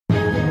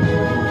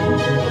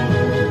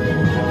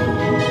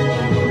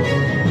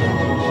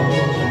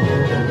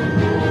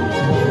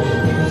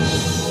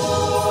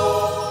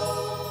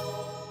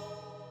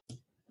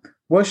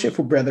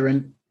Worshipful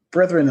brethren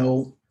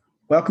all,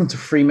 welcome to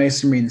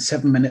Freemasonry in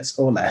 7 minutes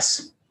or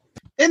less.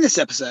 In this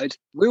episode,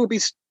 we will be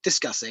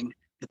discussing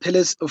the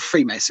pillars of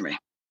Freemasonry.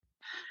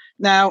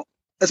 Now,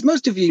 as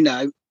most of you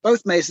know,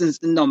 both Masons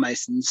and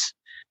non-Masons,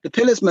 the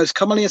pillars most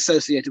commonly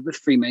associated with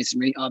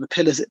Freemasonry are the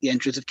pillars at the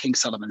entrance of King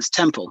Solomon's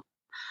Temple.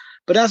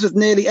 But as with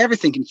nearly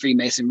everything in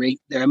Freemasonry,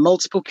 there are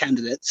multiple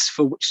candidates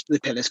for which the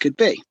pillars could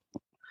be.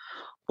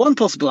 One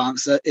possible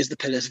answer is the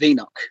Pillars of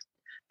Enoch,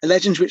 a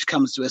legend which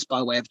comes to us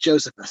by way of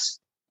Josephus.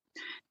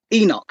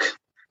 Enoch,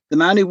 the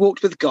man who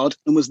walked with God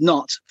and was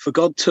not, for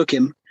God took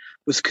him,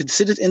 was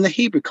considered in the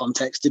Hebrew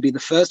context to be the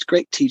first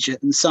great teacher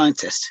and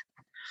scientist.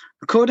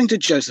 According to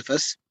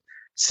Josephus,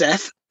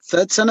 Seth,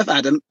 third son of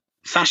Adam,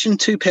 fashioned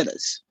two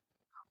pillars,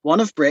 one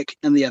of brick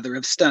and the other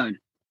of stone.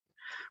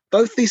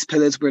 Both these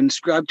pillars were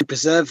inscribed to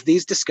preserve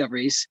these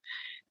discoveries,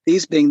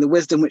 these being the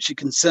wisdom which are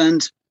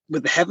concerned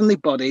with the heavenly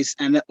bodies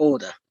and their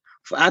order.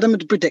 For Adam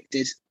had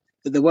predicted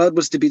that the world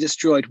was to be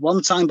destroyed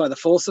one time by the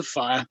force of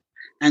fire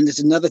and at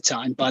another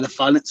time by the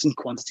violence and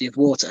quantity of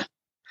water.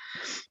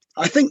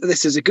 I think that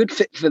this is a good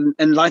fit for the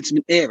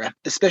Enlightenment era,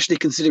 especially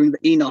considering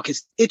that Enoch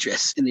is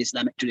Idris in the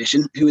Islamic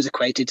tradition, who is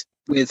equated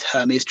with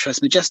Hermes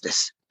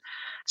Trismegistus.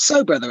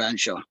 So, Brother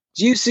Earnshaw,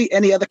 do you see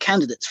any other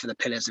candidates for the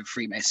pillars of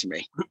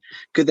Freemasonry?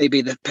 Could they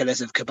be the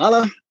pillars of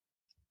Kabbalah?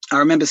 I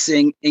remember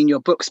seeing in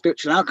your book,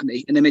 Spiritual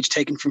Alchemy, an image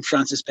taken from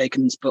Francis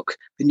Bacon's book,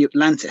 The New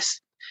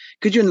Atlantis.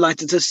 Could you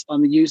enlighten us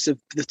on the use of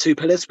the two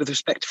pillars with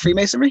respect to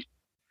Freemasonry?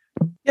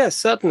 Yes,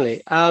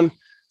 certainly.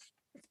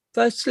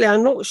 Firstly,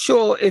 I'm not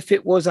sure if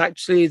it was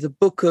actually the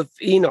Book of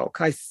Enoch.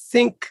 I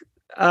think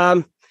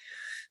the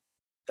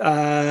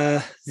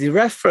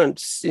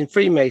reference in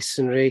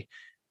Freemasonry,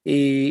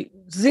 the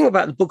thing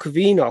about the Book of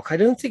Enoch, I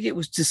don't think it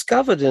was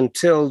discovered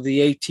until the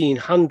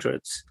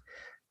 1800s.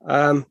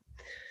 I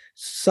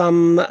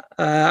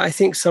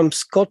think some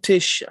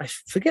Scottish, I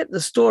forget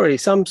the story,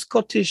 some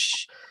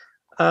Scottish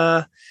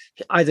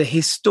either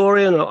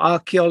historian or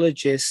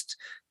archaeologist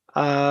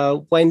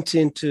went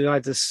into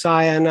either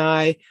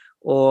Sinai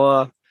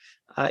or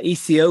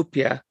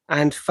Ethiopia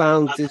and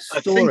found this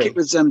story.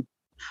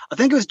 I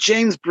think it was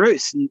James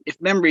Bruce, and if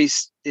memory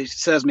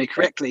serves me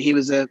correctly, he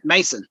was a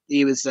Mason.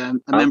 He was a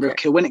member of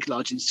Kilwinnock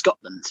Lodge in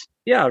Scotland.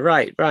 Yeah,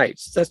 right.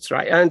 That's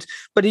right.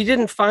 But he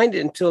didn't find it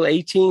until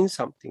 18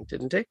 something,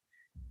 didn't he?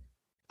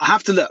 I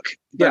have to look.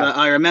 But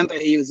I remember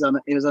he was on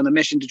a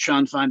mission to try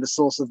and find the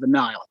source of the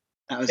Nile.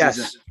 That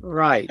was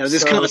right. That was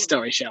this kind of a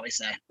story, shall we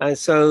say? And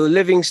so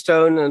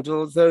Livingstone and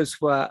all those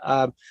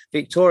were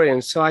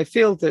Victorians. So I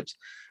feel that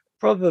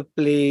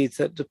probably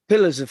that the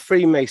pillars of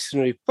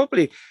Freemasonry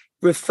probably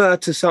refer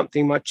to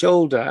something much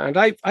older, and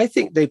I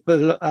think they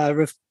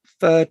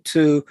refer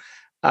to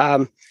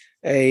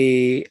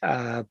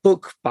a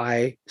book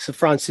by Sir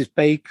Francis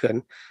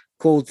Bacon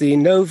called the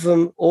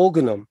Novum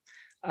Organum,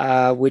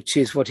 which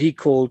is what he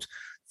called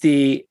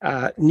the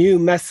new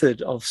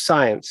method of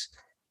science.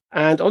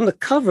 And on the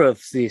cover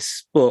of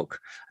this book,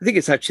 I think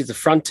it's actually the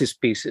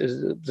frontispiece,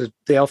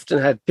 they often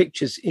had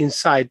pictures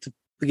inside the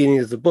beginning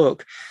of the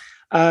book.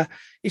 It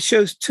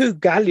shows two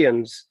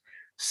galleons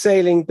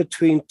sailing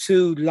between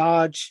two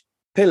large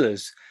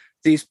pillars.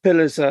 These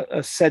pillars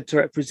are said to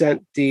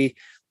represent the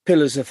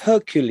pillars of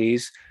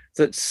Hercules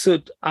that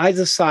stood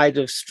either side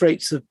of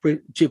Straits of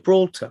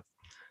Gibraltar.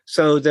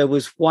 So there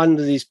was one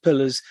of these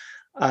pillars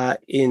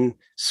in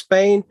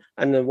Spain,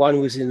 and the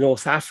one was in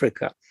North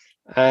Africa.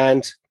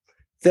 And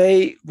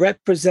they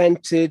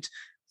represented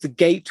the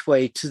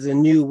gateway to the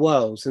new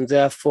worlds, and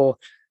therefore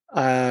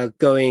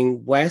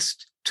going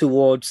west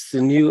towards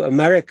the new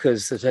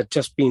Americas that had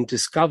just been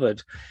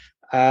discovered.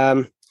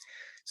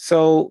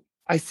 So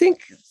I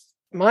think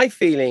my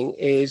feeling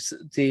is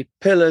the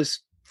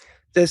pillars,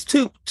 there's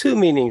two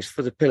meanings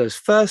for the pillars.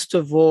 First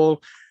of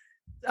all,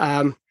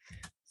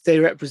 they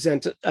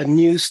represent a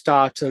new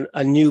start and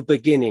a new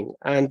beginning.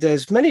 And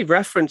there's many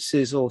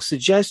references or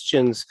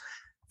suggestions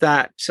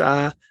that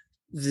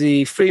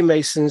the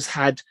Freemasons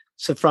had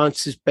Sir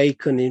Francis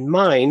Bacon in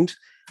mind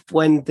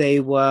when they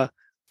were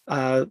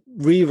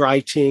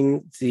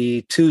rewriting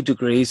the 2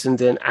 degrees and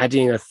then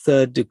adding a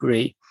 3rd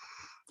degree.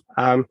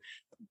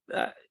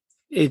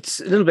 It's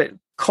a little bit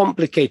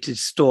complicated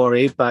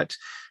story, but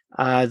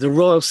the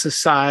Royal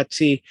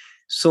Society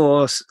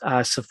saw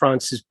Sir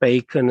Francis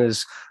Bacon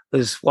as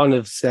one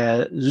of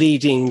their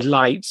leading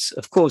lights.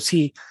 Of course,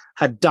 he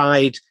had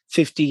died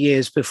 50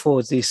 years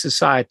before the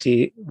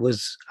society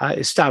was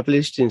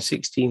established in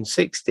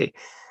 1660.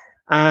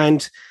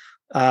 And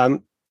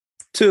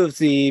 2 of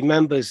the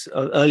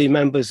early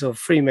members of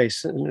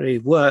Freemasonry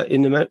were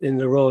in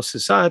the Royal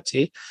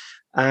Society.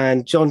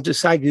 And John de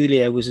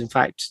Sagulier was, in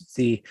fact,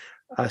 the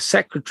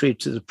secretary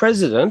to the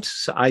president,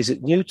 Sir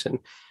Isaac Newton.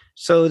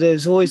 So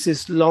there's always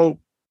this long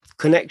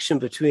connection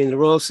between the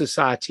Royal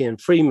Society and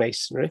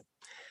Freemasonry.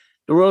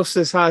 The Royal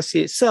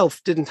Society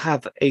itself didn't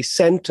have a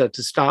center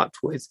to start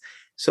with,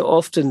 so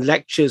often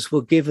lectures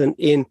were given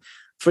in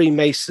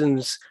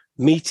Freemasons'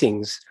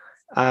 meetings.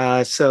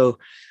 So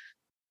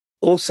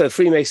also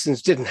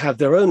Freemasons didn't have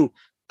their own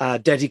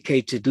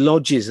dedicated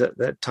lodges at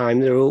that time.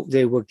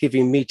 They were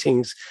giving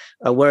meetings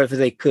wherever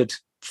they could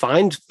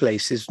find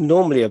places,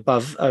 normally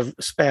above a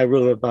spare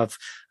room above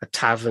a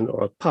tavern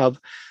or a pub.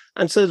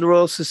 And so the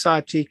Royal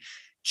Society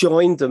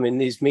joined them in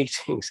these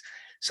meetings.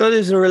 So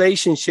there's a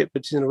relationship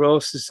between the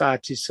Royal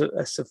Society,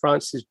 Sir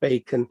Francis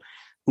Bacon,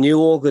 New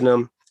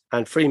Organum,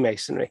 and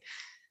Freemasonry.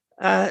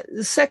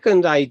 The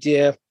second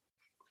idea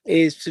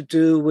is to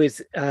do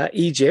with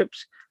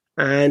Egypt.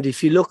 And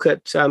if you look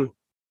at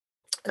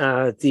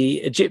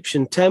the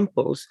Egyptian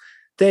temples,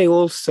 they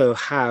also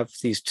have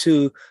these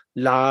two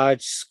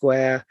large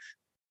square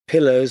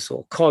pillars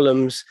or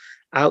columns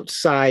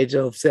outside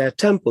of their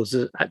temples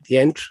at the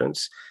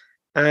entrance.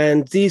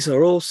 And these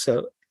are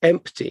also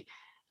empty.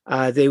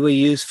 They were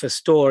used for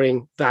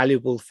storing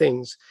valuable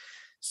things.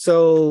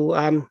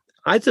 So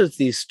either of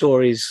these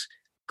stories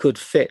could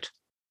fit.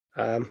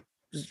 I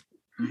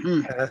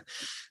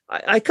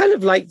kind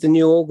of like the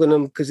New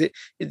Organum because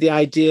the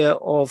idea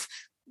of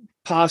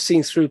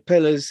passing through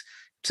pillars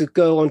to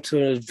go onto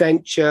an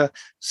adventure,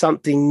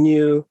 something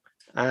new,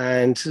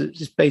 and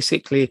just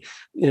basically,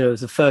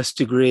 the first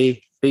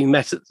degree, being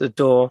met at the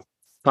door,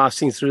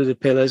 passing through the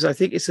pillars. I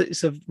think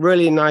it's a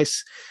really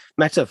nice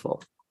metaphor.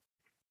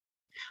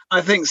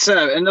 I think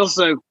so. And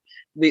also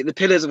the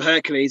Pillars of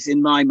Hercules,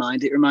 in my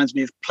mind, it reminds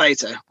me of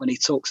Plato when he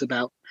talks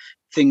about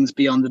things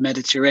beyond the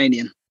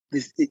Mediterranean.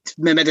 The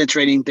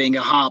Mediterranean being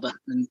a harbour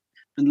and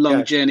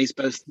long journeys,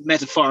 both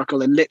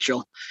metaphorical and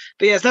literal.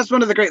 But yes, that's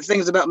one of the great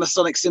things about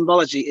Masonic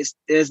symbology is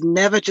there's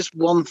never just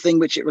one thing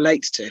which it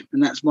relates to.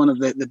 And that's one of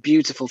the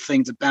beautiful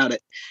things about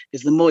it,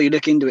 is the more you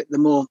look into it, the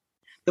more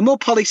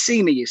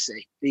polysemy you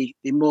see, the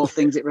more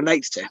things it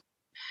relates to.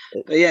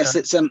 But yes,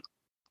 it's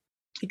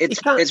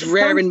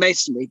rare in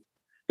Masonry.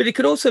 But it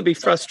could also be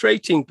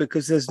frustrating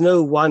because there's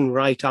no one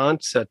right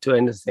answer to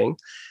anything.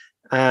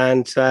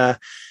 And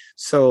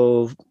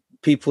so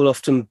people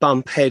often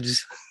bump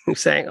heads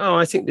saying, oh,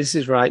 I think this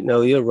is right.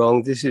 No, you're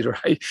wrong. This is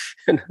right.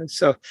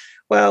 So,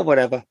 well,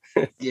 whatever.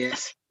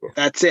 Yes,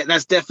 that's it.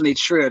 That's definitely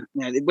true.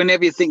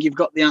 Whenever you think you've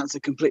got the answer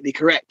completely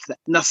correct,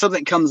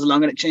 something comes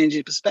along and it changes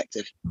your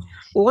perspective.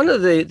 Well, one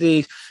of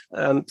the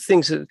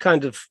things that are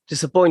kind of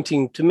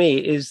disappointing to me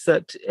is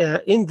that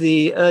in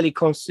the early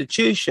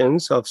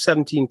constitutions of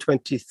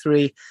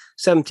 1723,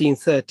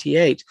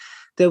 1738,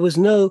 there was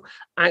no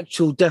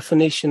actual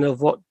definition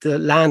of what the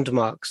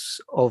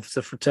landmarks of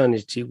the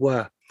fraternity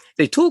were.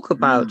 They talk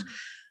about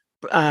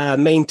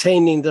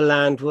maintaining the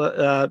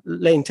landmarks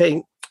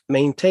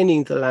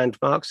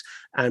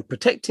and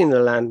protecting the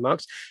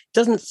landmarks. It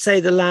doesn't say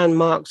the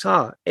landmarks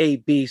are A,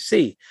 B,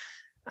 C.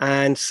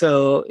 And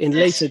so in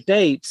later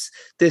dates,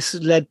 this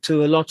led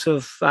to a lot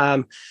of,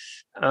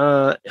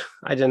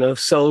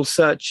 soul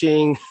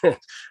searching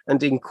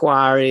and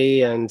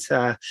inquiry. And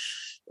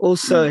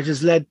also it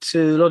has led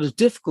to a lot of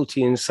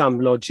difficulty in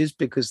some lodges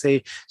because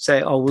they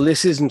say, oh, well,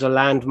 this isn't a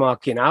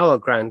landmark in our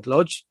Grand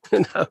Lodge.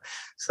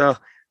 So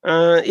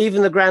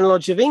even the Grand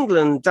Lodge of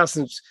England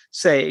doesn't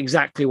say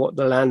exactly what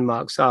the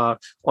landmarks are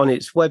on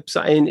its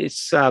website, in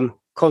its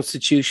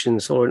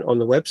constitutions or on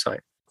the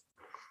website.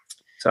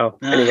 So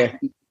anyway.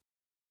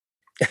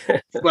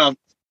 Well,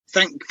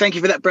 thank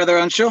you for that, Brother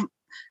Earnshaw.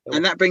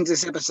 And that brings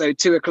this episode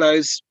to a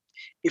close.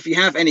 If you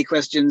have any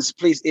questions,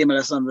 please email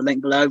us on the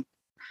link below.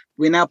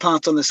 We're now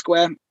part on the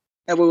square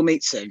and we'll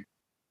meet soon.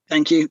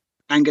 Thank you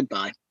and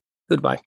goodbye. Goodbye.